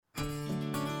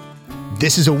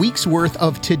This is a week's worth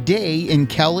of Today in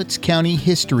Cowlitz County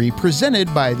History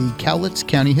presented by the Cowlitz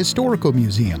County Historical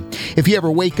Museum. If you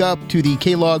ever wake up to the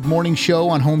K-Log Morning Show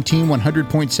on Home Team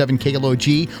 100.7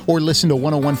 KLOG or listen to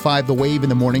 101.5 The Wave in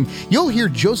the morning, you'll hear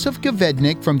Joseph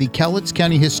Gavednik from the Cowlitz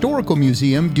County Historical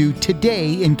Museum do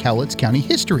Today in Cowlitz County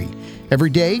History. Every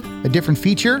day, a different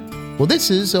feature. Well, this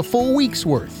is a full week's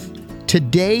worth.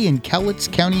 Today in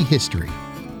Cowlitz County History.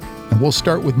 And we'll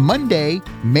start with Monday,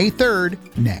 May 3rd,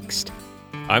 next.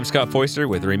 I'm Scott Foister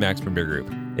with RE/MAX Premier Group.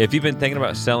 If you've been thinking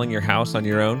about selling your house on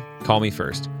your own, call me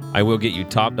first. I will get you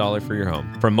top dollar for your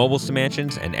home, from mobiles to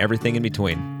mansions and everything in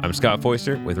between. I'm Scott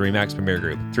Foister with RE/MAX Premier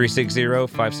Group,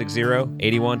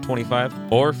 360-560-8125,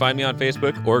 or find me on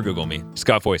Facebook or Google me,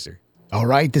 Scott Foister. All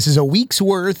right, this is a week's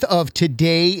worth of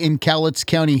Today in Cowlitz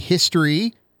County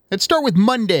History. Let's start with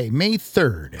Monday, May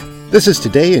 3rd. This is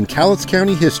Today in Cowlitz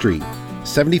County History.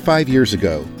 75 years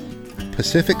ago,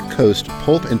 Pacific Coast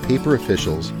pulp and paper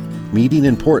officials meeting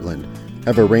in Portland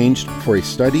have arranged for a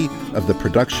study of the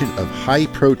production of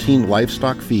high-protein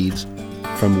livestock feeds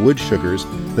from wood sugars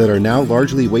that are now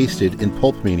largely wasted in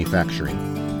pulp manufacturing.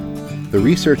 The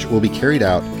research will be carried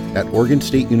out at Oregon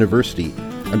State University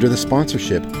under the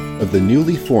sponsorship of the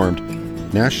newly formed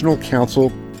National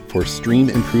Council for Stream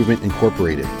Improvement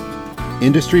Incorporated.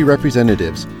 Industry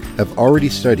representatives have already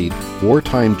studied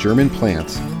wartime German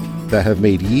plants that have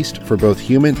made yeast for both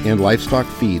human and livestock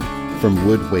feed from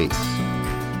wood waste.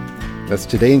 That's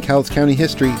Today in Cowlitz County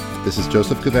History. This is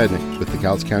Joseph Gavednik with the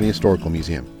Cowlitz County Historical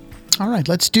Museum. All right,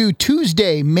 let's do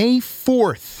Tuesday, May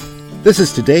 4th. This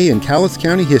is Today in Cowlitz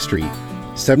County History.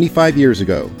 75 years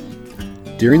ago,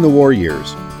 during the war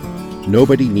years,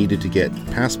 nobody needed to get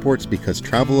passports because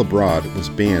travel abroad was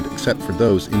banned except for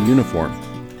those in uniform.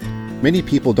 Many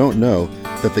people don't know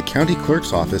that the county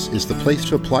clerk's office is the place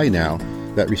to apply now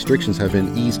that restrictions have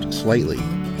been eased slightly.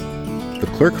 The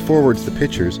clerk forwards the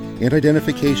pictures and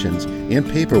identifications and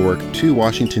paperwork to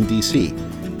Washington, D.C.,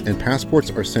 and passports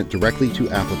are sent directly to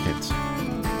applicants.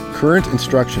 Current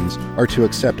instructions are to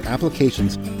accept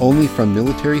applications only from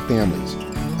military families.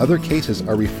 Other cases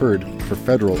are referred for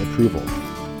federal approval.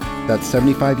 That's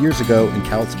 75 years ago in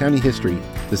Cowlitz County History.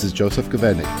 This is Joseph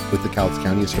Gavednik with the Cowlitz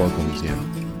County Historical Museum.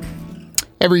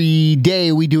 Every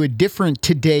day we do a different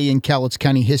Today in Cowlitz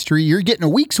County History. You're getting a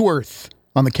week's worth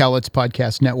on the Cowlitz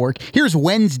Podcast Network. Here's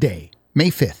Wednesday,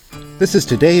 May 5th. This is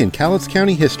Today in Cowlitz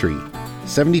County History.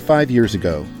 75 years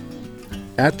ago.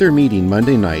 At their meeting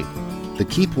Monday night, the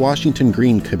Keep Washington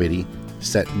Green Committee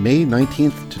set May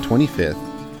 19th to 25th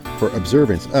for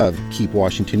observance of Keep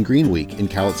Washington Green Week in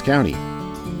Cowlitz County.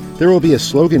 There will be a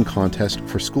slogan contest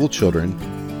for school children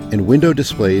and window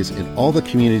displays in all the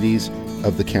communities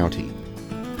of the county.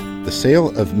 The sale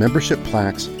of membership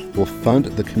plaques will fund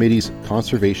the committee's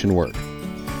conservation work.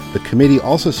 The committee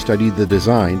also studied the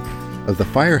design of the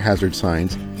fire hazard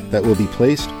signs that will be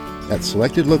placed at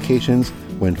selected locations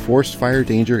when forest fire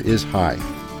danger is high.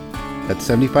 That's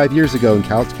 75 years ago in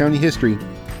Cowlitz County History.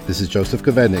 This is Joseph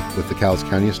Gavednik with the Cowlitz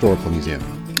County Historical Museum.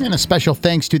 And a special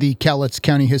thanks to the Cowlitz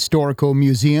County Historical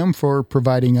Museum for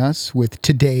providing us with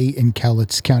Today in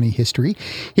Cowlitz County History.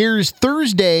 Here's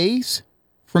Thursdays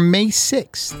from May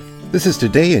 6th. This is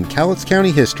Today in Cowlitz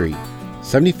County History.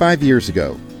 75 years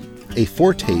ago, a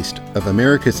foretaste of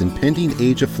America's impending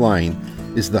age of flying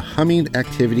is the humming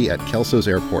activity at Kelso's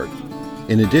Airport.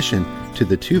 In addition to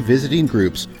the two visiting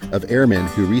groups of airmen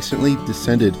who recently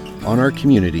descended on our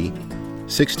community,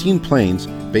 16 planes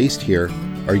based here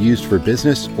are used for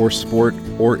business or sport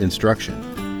or instruction.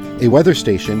 A weather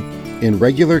station in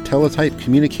regular teletype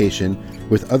communication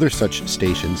with other such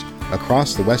stations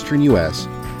across the western U.S.,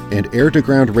 and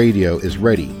air-to-ground radio is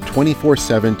ready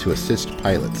 24/7 to assist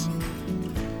pilots.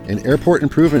 An airport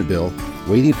improvement bill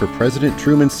waiting for President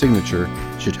Truman's signature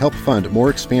should help fund more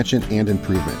expansion and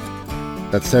improvement.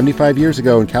 That's 75 years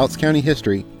ago in Cowlitz County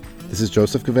History. This is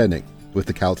Joseph Gavednik with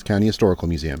the Cowlitz County Historical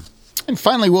Museum. And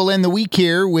finally, we'll end the week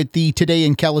here with the Today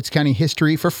in Cowlitz County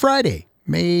History for Friday,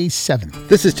 May 7th.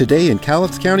 This is Today in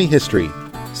Cowlitz County History.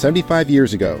 75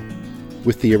 years ago.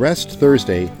 With the arrest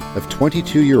Thursday of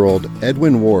 22-year-old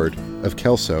Edwin Ward of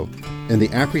Kelso and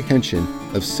the apprehension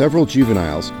of several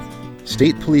juveniles,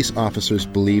 state police officers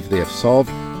believe they have solved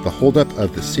the holdup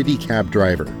of the city cab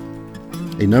driver.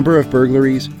 A number of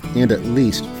burglaries and at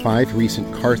least 5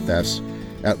 recent car thefts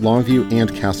at Longview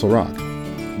and Castle Rock.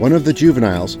 One of the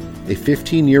juveniles, a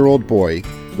 15-year-old boy,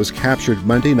 was captured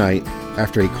Monday night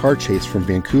after a car chase from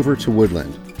Vancouver to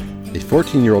Woodland. A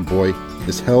 14-year-old boy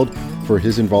is held for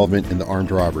his involvement in the armed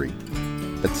robbery.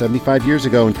 That's 75 years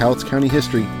ago in Cowlitz County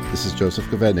History. This is Joseph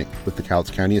Gavednik with the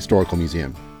Cowlitz County Historical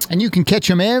Museum. And you can catch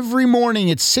them every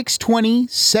morning at 6:20,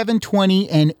 7:20,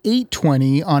 and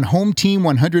 8:20 on Home Team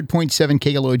 100.7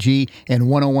 KLOG and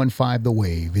 101.5 The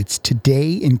Wave. It's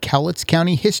Today in Cowlitz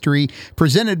County History,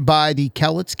 presented by the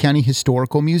Cowlitz County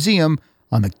Historical Museum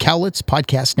on the Cowlitz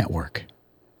Podcast Network.